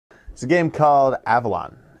It's a game called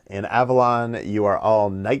Avalon. In Avalon, you are all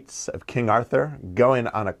knights of King Arthur going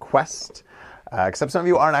on a quest. Except some of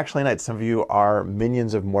you aren't actually knights. Some of you are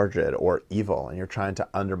minions of Mordred or evil, and you're trying to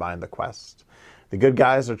undermine the quest. The good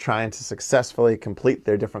guys are trying to successfully complete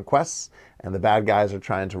their different quests, and the bad guys are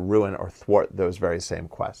trying to ruin or thwart those very same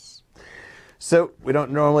quests. So we don't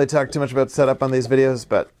normally talk too much about setup on these videos,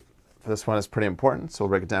 but this one is pretty important, so we'll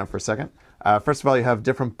break it down for a second. First of all, you have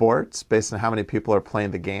different boards based on how many people are playing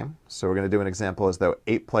the game. So we're going to do an example as though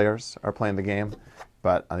 8 players are playing the game,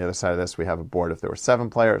 but on the other side of this, we have a board if there were 7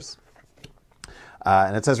 players.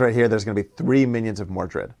 And it says right here there's going to be 3 minions of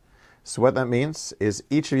Mordred. So what that means is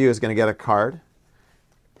each of you is going to get a card,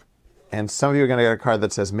 and some of you are going to get a card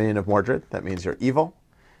that says Minion of Mordred. That means you're evil.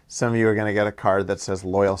 Some of you are going to get a card that says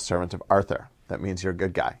Loyal Servant of Arthur. That means you're a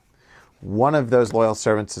good guy. One of those loyal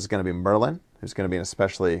servants is going to be Merlin, who's going to be an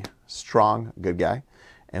especially strong good guy.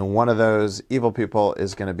 And one of those evil people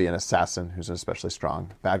is going to be an assassin, who's an especially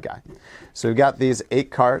strong bad guy. So we've got these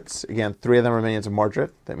 8 cards. Again, 3 of them are minions of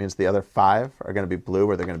Mordred. That means the other 5 are going to be blue,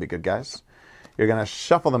 or they're going to be good guys. You're going to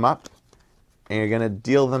shuffle them up, and you're going to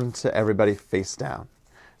deal them to everybody face down.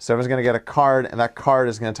 So everyone's going to get a card, and that card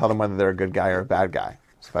is going to tell them whether they're a good guy or a bad guy.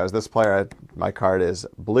 So if I was this player, my card is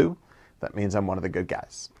blue. That means I'm one of the good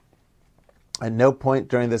guys. At no point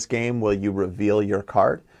during this game will you reveal your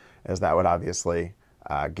card, as that would obviously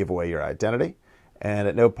give away your identity. And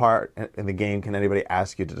at no part in the game can anybody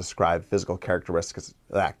ask you to describe physical characteristics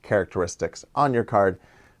on your card,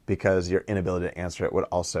 because your inability to answer it would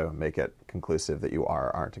also make it conclusive that you are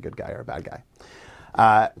or aren't a good guy or a bad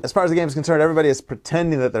guy. As far as the game is concerned, everybody is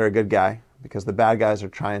pretending that they're a good guy, because the bad guys are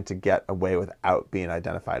trying to get away without being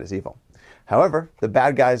identified as evil. However, the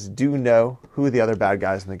bad guys do know who the other bad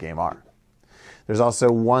guys in the game are. There's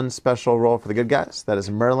also one special role for the good guys. That is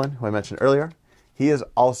Merlin, who I mentioned earlier. He is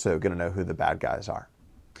also going to know who the bad guys are.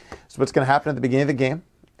 So what's going to happen at the beginning of the game,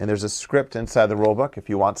 and there's a script inside the rulebook if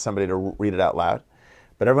you want somebody to read it out loud,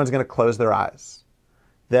 but everyone's going to close their eyes.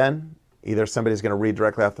 Then either somebody's going to read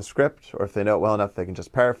directly off the script, or if they know it well enough, they can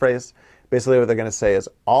just paraphrase. Basically what they're going to say is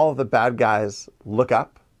all of the bad guys look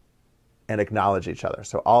up and acknowledge each other.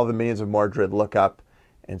 So all of the minions of Mordred look up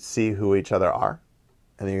and see who each other are,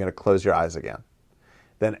 and then you're going to close your eyes again.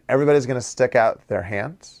 Then everybody's going to stick out their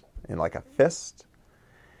hands in like a fist.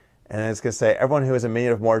 And then it's going to say, everyone who is a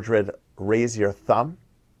minion of Mordred, raise your thumb.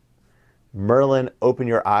 Merlin, open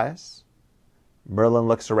your eyes. Merlin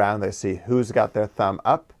looks around. They see who's got their thumb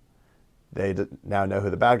up. They now know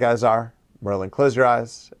who the bad guys are. Merlin, close your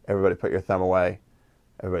eyes. Everybody put your thumb away.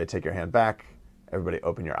 Everybody take your hand back. Everybody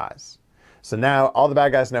open your eyes. So now all the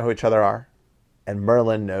bad guys know who each other are, and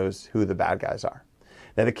Merlin knows who the bad guys are.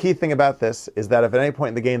 Now, the key thing about this is that if at any point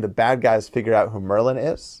in the game the bad guys figure out who Merlin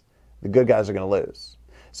is, the good guys are going to lose.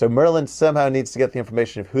 So Merlin somehow needs to get the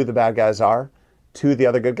information of who the bad guys are to the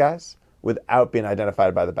other good guys without being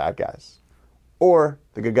identified by the bad guys. Or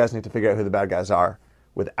the good guys need to figure out who the bad guys are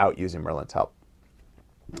without using Merlin's help.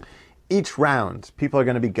 Each round, people are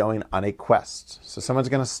going to be going on a quest. So someone's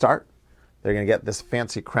going to start. They're going to get this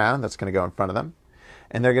fancy crown that's going to go in front of them.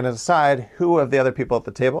 And they're going to decide who of the other people at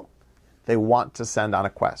the table they want to send on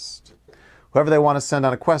a quest. Whoever they want to send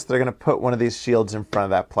on a quest, they're going to put one of these shields in front of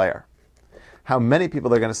that player. How many people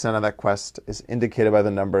they're going to send on that quest is indicated by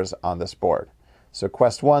the numbers on this board. So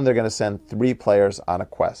quest 1, they're going to send 3 players on a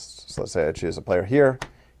quest. So let's say I choose a player here,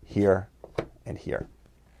 here, and here.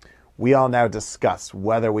 We all now discuss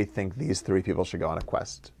whether we think these 3 people should go on a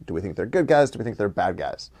quest. Do we think they're good guys? Do we think they're bad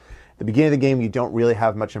guys? At the beginning of the game, you don't really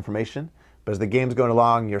have much information. But as the game's going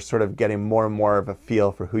along, you're sort of getting more and more of a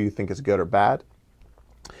feel for who you think is good or bad.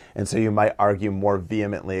 And so you might argue more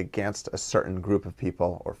vehemently against a certain group of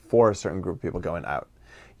people or for a certain group of people going out.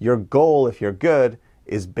 Your goal, if you're good,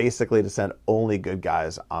 is basically to send only good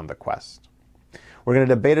guys on the quest. We're going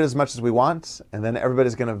to debate it as much as we want, and then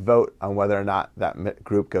everybody's going to vote on whether or not that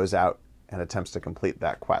group goes out and attempts to complete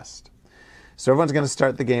that quest. So everyone's going to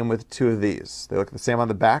start the game with 2 of these. They look the same on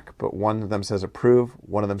the back, but one of them says approve,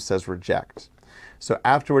 one of them says reject. So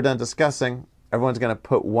after we're done discussing, everyone's going to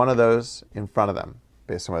put one of those in front of them,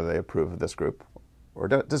 based on whether they approve of this group or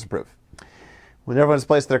disapprove. When everyone's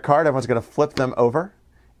placed their card, everyone's going to flip them over.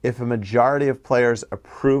 If a majority of players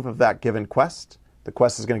approve of that given quest, the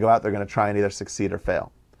quest is going to go out. They're going to try and either succeed or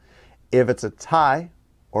fail. If it's a tie,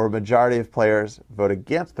 or a majority of players vote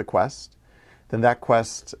against the quest, then that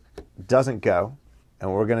quest doesn't go. And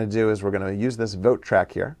what we're going to do is we're going to use this vote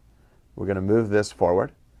track here. We're going to move this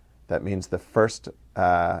forward. That means the first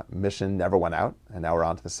mission never went out, and now we're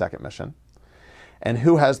on to the second mission. And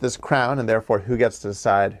who has this crown, and therefore who gets to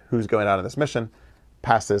decide who's going out on this mission,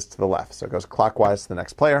 passes to the left. So it goes clockwise to the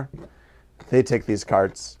next player. They take these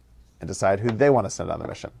cards, and decide who they want to send on the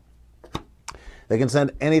mission. They can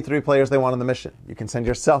send any 3 players they want on the mission. You can send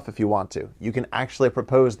yourself if you want to. You can actually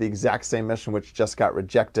propose the exact same mission which just got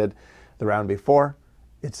rejected the round before.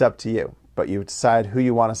 It's up to you. But you decide who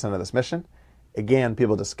you want to send on this mission. Again,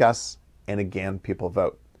 people discuss, and again, people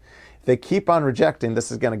vote. If they keep on rejecting,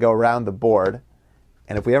 this is going to go around the board.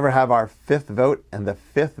 And if we ever have our 5th vote, and the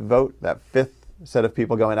 5th vote, that 5th set of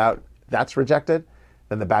people going out, that's rejected,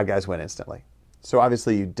 then the bad guys win instantly. So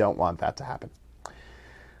obviously you don't want that to happen.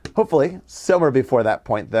 Hopefully, somewhere before that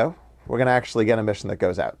point, though, we're going to actually get a mission that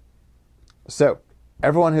goes out. So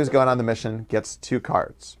everyone who's going on the mission gets 2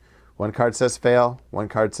 cards. 1 card says fail, 1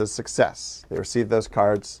 card says success. They receive those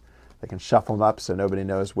cards. They can shuffle them up so nobody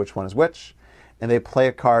knows which one is which. And they play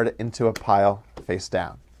a card into a pile face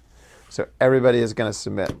down. So everybody is going to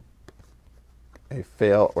submit a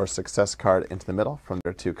fail or success card into the middle from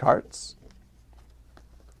their 2 cards.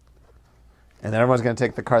 And then everyone's going to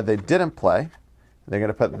take the card they didn't play. They're going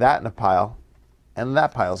to put that in a pile, and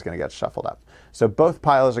that pile is going to get shuffled up. So both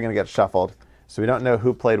piles are going to get shuffled, so we don't know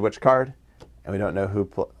who played which card, and we don't know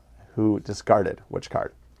who discarded which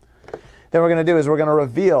card. Then what we're going to do is we're going to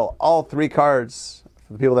reveal all 3 cards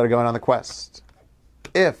for the people that are going on the quest.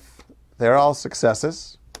 If they're all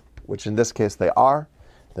successes, which in this case they are,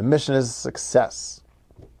 the mission is a success.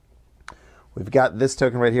 We've got this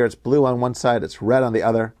token right here. It's blue on one side, it's red on the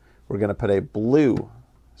other. We're going to put a blue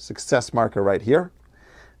success marker right here.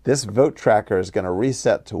 This vote tracker is going to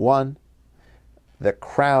reset to 1. The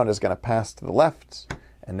crown is going to pass to the left.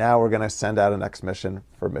 And now we're going to send out a next mission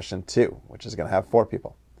for mission 2, which is going to have 4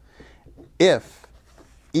 people. If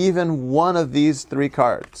even one of these 3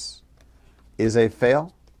 cards is a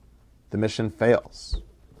fail, the mission fails.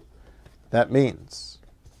 That means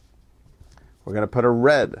we're going to put a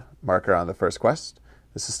red marker on the first quest.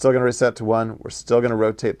 This is still going to reset to 1. We're still going to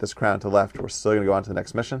rotate this crown to left. We're still going to go on to the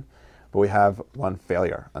next mission. But we have 1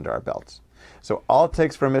 failure under our belts. So all it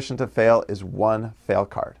takes for a mission to fail is 1 fail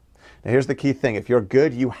card. Now here's the key thing. If you're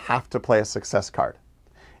good, you have to play a success card.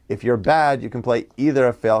 If you're bad, you can play either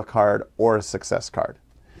a fail card or a success card.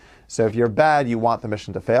 So if you're bad, you want the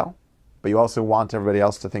mission to fail, but you also want everybody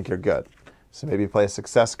else to think you're good. So maybe you play a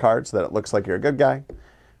success card so that it looks like you're a good guy.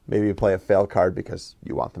 Maybe you play a fail card because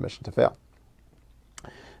you want the mission to fail.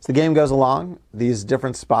 As the game goes along, these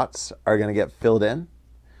different spots are going to get filled in.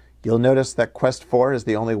 You'll notice that Quest 4 is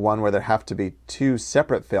the only one where there have to be 2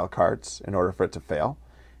 separate fail cards in order for it to fail.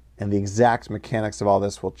 And the exact mechanics of all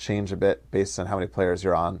this will change a bit based on how many players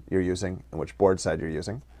you're using, and which board side you're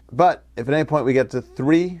using. But if at any point we get to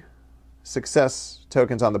 3 success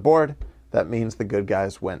tokens on the board, that means the good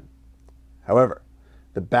guys win. However,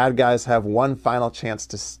 the bad guys have 1 final chance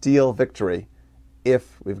to steal victory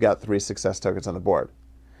if we've got 3 success tokens on the board,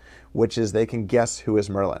 which is they can guess who is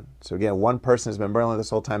Merlin. So again, 1 person has been Merlin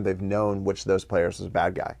this whole time. They've known which of those players was a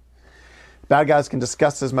bad guy. Bad guys can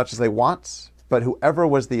discuss as much as they want, but whoever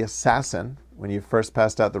was the assassin when you first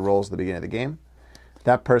passed out the rolls at the beginning of the game,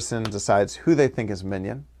 that person decides who they think is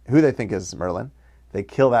who they think is Merlin. They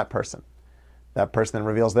kill that person. That person then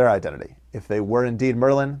reveals their identity. If they were indeed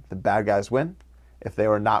Merlin, the bad guys win. If they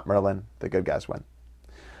were not Merlin, the good guys win.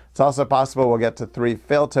 It's also possible we'll get to 3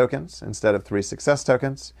 fail tokens instead of 3 success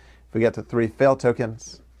tokens. If we get to 3 fail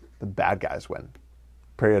tokens, the bad guys win.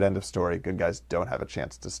 Period, end of story. Good guys don't have a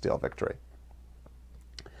chance to steal victory.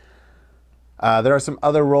 There are some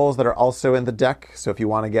other roles that are also in the deck, so if you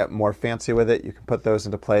want to get more fancy with it, you can put those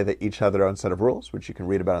into play. They each have their own set of rules, which you can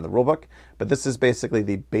read about in the rulebook. But this is basically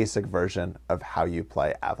the basic version of how you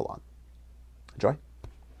play Avalon. Enjoy.